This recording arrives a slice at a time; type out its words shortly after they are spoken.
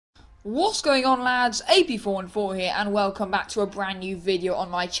What's going on, lads? AP414 here, and welcome back to a brand new video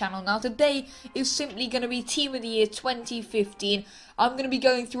on my channel. Now today is simply going to be Team of the Year 2015. I'm going to be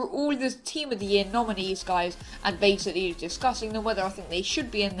going through all the Team of the Year nominees, guys, and basically discussing them, whether I think they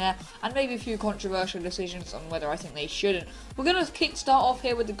should be in there, and maybe a few controversial decisions on whether I think they shouldn't. We're going to kickstart off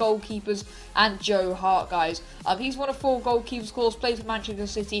here with the goalkeepers and Joe Hart, guys. He's one of 4 goalkeepers, of course, plays for Manchester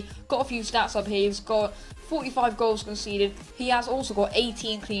City, got a few stats up here. He's got 45 goals conceded. He has also got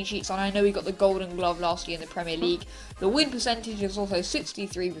 18 clean sheets, and I know he got the Golden Glove last year in the Premier League. The win percentage is also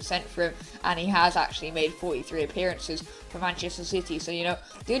 63% for him, and he has actually made 43 appearances for Manchester City. So, you know,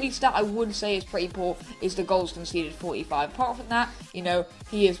 the only stat I would say is pretty poor is the goals conceded, 45. Apart from that, you know,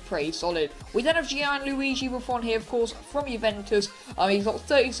 he is pretty solid. We then have Gianluigi Buffon here, of course, from Juventus. He's got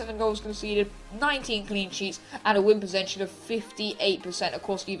 37 goals conceded, 19 clean sheets, and a win percentage of 58%. Of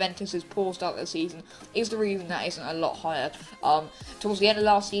course, Juventus' poor start of the season is the reason that isn't a lot higher. Towards the end of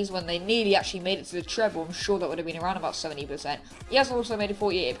last season, when they nearly actually made it to the treble, I'm sure that would have been around about 70%. He has also made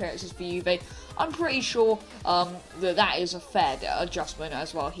 48 appearances for Juve. I'm pretty sure that is a fair adjustment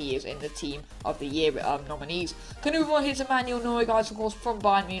as well. He is in the Team of the Year nominees. Can move on here to Manuel Neuer, guys, of course, from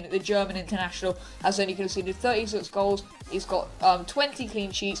Bayern Munich. The German international has only conceded 36 goals. He's got 20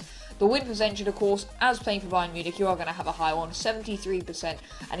 clean sheets. The win percentage, of course, as playing for Bayern Munich, you are going to have a high one, 73%,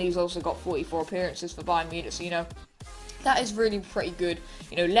 and he's also got 44 appearances for Bayern Munich, so, you know, that is really pretty good.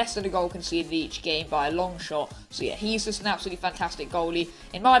 You know, less than a goal conceded each game by a long shot. So yeah, he's just an absolutely fantastic goalie.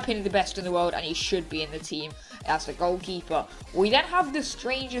 In my opinion, the best in the world, and he should be in the team as the goalkeeper. We then have the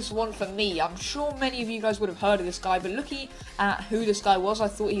strangest one for me. I'm sure many of you guys would have heard of this guy, but looking at who this guy was, I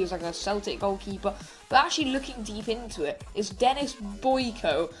thought he was like a Celtic goalkeeper. But actually looking deep into it, is Dennis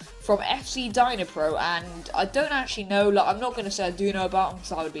Boyko from FC Dynapro, and I don't actually know, like, I'm not going to say I do know about him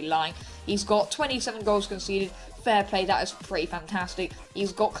because I would be lying. He's got 27 goals conceded. Fair play, that is pretty fantastic.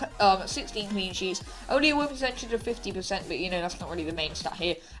 He's got 16 clean sheets, only a win percentage of 50%, but you know, that's not really the main stat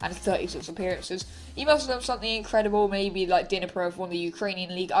here, and 36 appearances. He must have done something incredible, maybe like Dnipro won the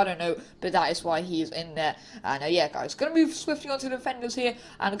Ukrainian league, I don't know, but that is why he is in there. And yeah, guys, going to move swiftly on to the defenders here,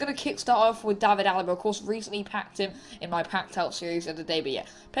 and I'm going to kickstart off with David Alaba. Of course, recently packed him in my packed out series of the day, but yeah,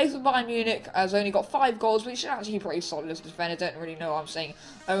 plays for Bayern Munich, has only got 5 goals, which is actually pretty solid as a defender. Don't really know what I'm saying.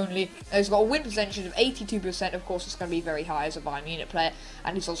 Only he's got a win percentage of 82%. Of course, it's going to be very high as a Bayern Munich player,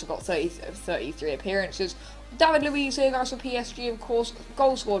 and he's also got 33 appearances. David Luiz here, guys, for PSG, of course,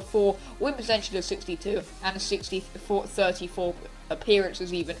 goal scored 4, win percentage of 62, and a 34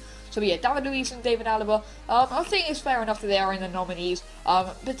 appearances even. So yeah, David Luiz and David Alaba, I think it's fair enough that they are in the nominees.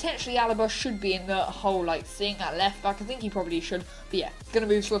 Potentially Alaba should be in the whole thing at left back. I think he probably should. But yeah, gonna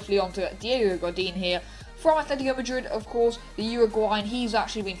move swiftly on to Diego Godin here. From Atletico Madrid, of course, the Uruguayan, he's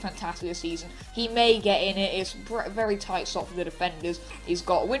actually been fantastic this season. He may get in it. It's very tight slot for the defenders. He's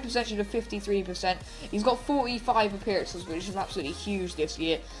got a win percentage of 53%. He's got 45 appearances, which is absolutely huge this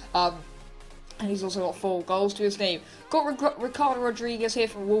year. And he's also got 4 goals to his name. Got Ricardo Rodriguez here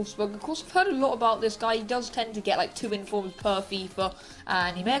from Wolfsburg. Of course, I've heard a lot about this guy. He does tend to get like 2 informs per FIFA.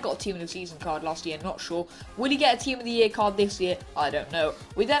 And he may have got a Team of the Season card last year, not sure. Will he get a Team of the Year card this year? I don't know.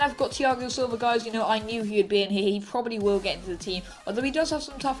 We then have got Thiago Silva, guys. You know, I knew he would be in here. He probably will get into the team. Although he does have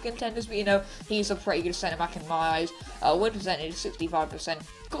some tough contenders, but you know, he's a pretty good centre-back in my eyes. Win percentage, 65%.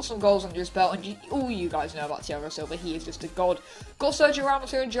 Got some goals under his belt, and all you guys know about Thiago Silva, he is just a god. Got Sergio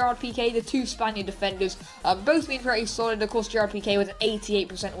Ramos here and Gerard Piqué, the 2 Spaniard defenders, both being very solid. Of course, Gerard Piqué with an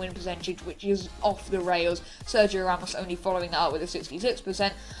 88% win percentage, which is off the rails. Sergio Ramos only following that up with a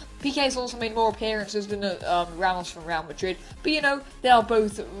 66%. Piqué's also made more appearances than Ramos from Real Madrid, but you know, they are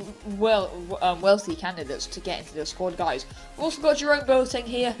both wealthy candidates to get into the squad, guys. We've also got Jerome Boateng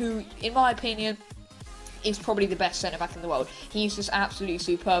here, who, in my opinion, is probably the best centre-back in the world. He's just absolutely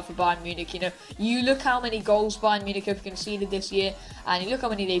superb for Bayern Munich. You know, you look how many goals Bayern Munich have conceded this year, and you look how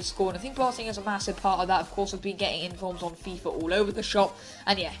many they've scored. I think Boateng is a massive part of that. Of course, I've been getting informs on FIFA all over the shop,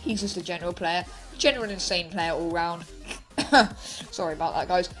 and yeah, he's just a general player. General insane player all round. Sorry about that,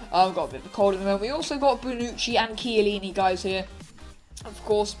 guys. I've got a bit of a cold at the moment. We also got Bonucci and Chiellini, guys, here. Of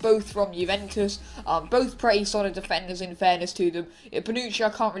course, both from Juventus, both pretty solid defenders in fairness to them. Bonucci, I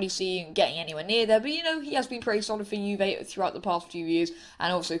can't really see him getting anywhere near there, but you know, he has been pretty solid for Juve throughout the past few years,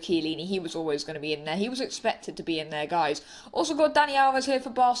 and also Chiellini, he was always going to be in there. He was expected to be in there, guys. Also got Dani Alves here for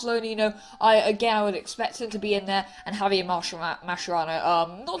Barcelona. You know, I would expect him to be in there, and Javier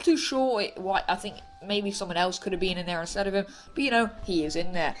Mascherano, not too sure I think maybe someone else could have been in there instead of him, but you know, he is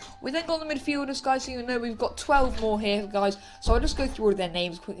in there. We then got the midfielders, guys, so you know we've got 12 more here, guys, so I'll just go through all of their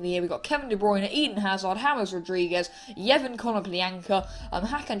names quickly here. We've got Kevin De Bruyne, Eden Hazard, James Rodriguez, Yevon Konoplyanka,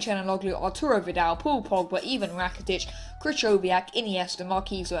 Hakan Çalhanoğlu, Arturo Vidal, Paul Pogba, Ivan Rakitic, Krychowiak, Iniesta,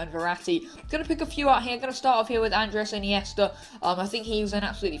 Marquinhos and Verratti. Gonna pick a few out here. Gonna start off here with Andres Iniesta. I think he was an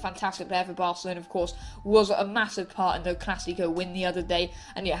absolutely fantastic player for Barcelona, of course, was a massive part in the Clásico win the other day,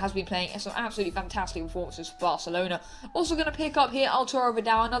 and yeah, has been playing some absolutely fantastic performances for Barcelona. Also gonna pick up here Arturo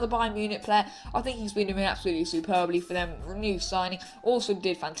Vidal, another Bayern Munich player. I think he's been doing absolutely superbly for them. New signing. Also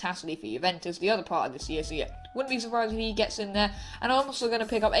did fantastically for Juventus the other part of this year, so yeah, wouldn't be surprised if he gets in there. And I'm also going to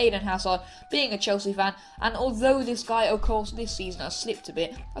pick up Eden Hazard, being a Chelsea fan. And although this guy, of course, this season has slipped a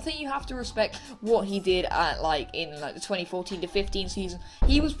bit, I think you have to respect what he did at in the 2014 to 15 season.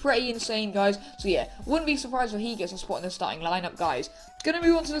 He was pretty insane, guys. So yeah, wouldn't be surprised if he gets a spot in the starting lineup, guys. Gonna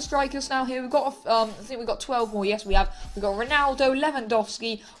move on to the strikers now. Here we've got, I think we've got 12 more. Yes, we have. We've got Ronaldo,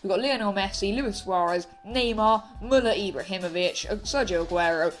 Lewandowski, we've got Lionel Messi, Luis Suarez, Neymar, Müller, Ibrahimovic, Sergio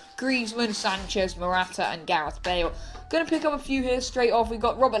Aguero, Griezmann, Sanchez, Morata, and Gareth Bale. Gonna pick up a few here straight off. We've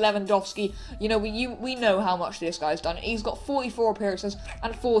got Robert Lewandowski. You know, we know how much this guy's done. He's got 44 appearances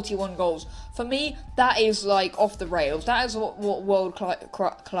and 41 goals. For me, that is like off the rails. That is what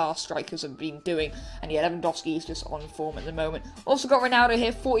world-class strikers have been doing. And yeah, Lewandowski is just on form at the moment. Also got Ronaldo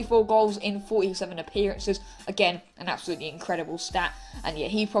here, 44 goals in 47 appearances. Again, an absolutely incredible stat. And yeah,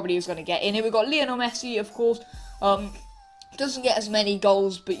 he probably is going to get in. Here we've got Lionel Messi, of course. Doesn't get as many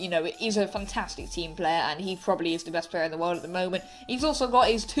goals, but you know, he's a fantastic team player, and he probably is the best player in the world at the moment. He's also got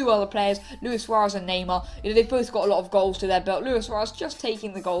his two other players, Luis Suarez and Neymar. You know, they've both got a lot of goals to their belt. Luis Suarez just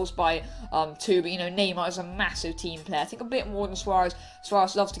taking the goals by 2, but you know, Neymar is a massive team player. I think a bit more than Suarez.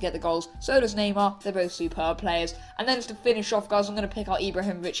 Suarez loves to get the goals, so does Neymar. They're both superb players. And then just to finish off, guys, I'm going to pick out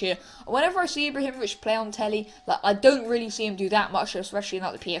Ibrahimovic here. Whenever I see Ibrahimovic play on telly, like, I don't really see him do that much, especially in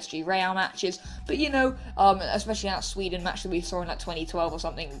like the PSG Real matches. But you know, especially in that Sweden match that we saw in like 2012 or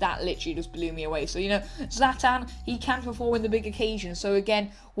something, that literally just blew me away. So you know, Zlatan, he can perform in the big occasions. So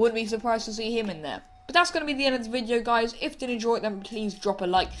again, wouldn't be surprised to see him in there. But that's going to be the end of the video, guys. If you did enjoy it, then please drop a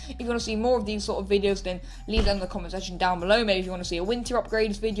like. If you want to see more of these sort of videos, then leave them in the comment section down below. Maybe if you want to see a winter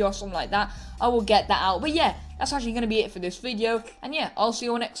upgrades video or something like that, I will get that out. But yeah, that's actually going to be it for this video. And yeah, I'll see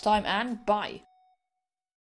you all next time, and bye.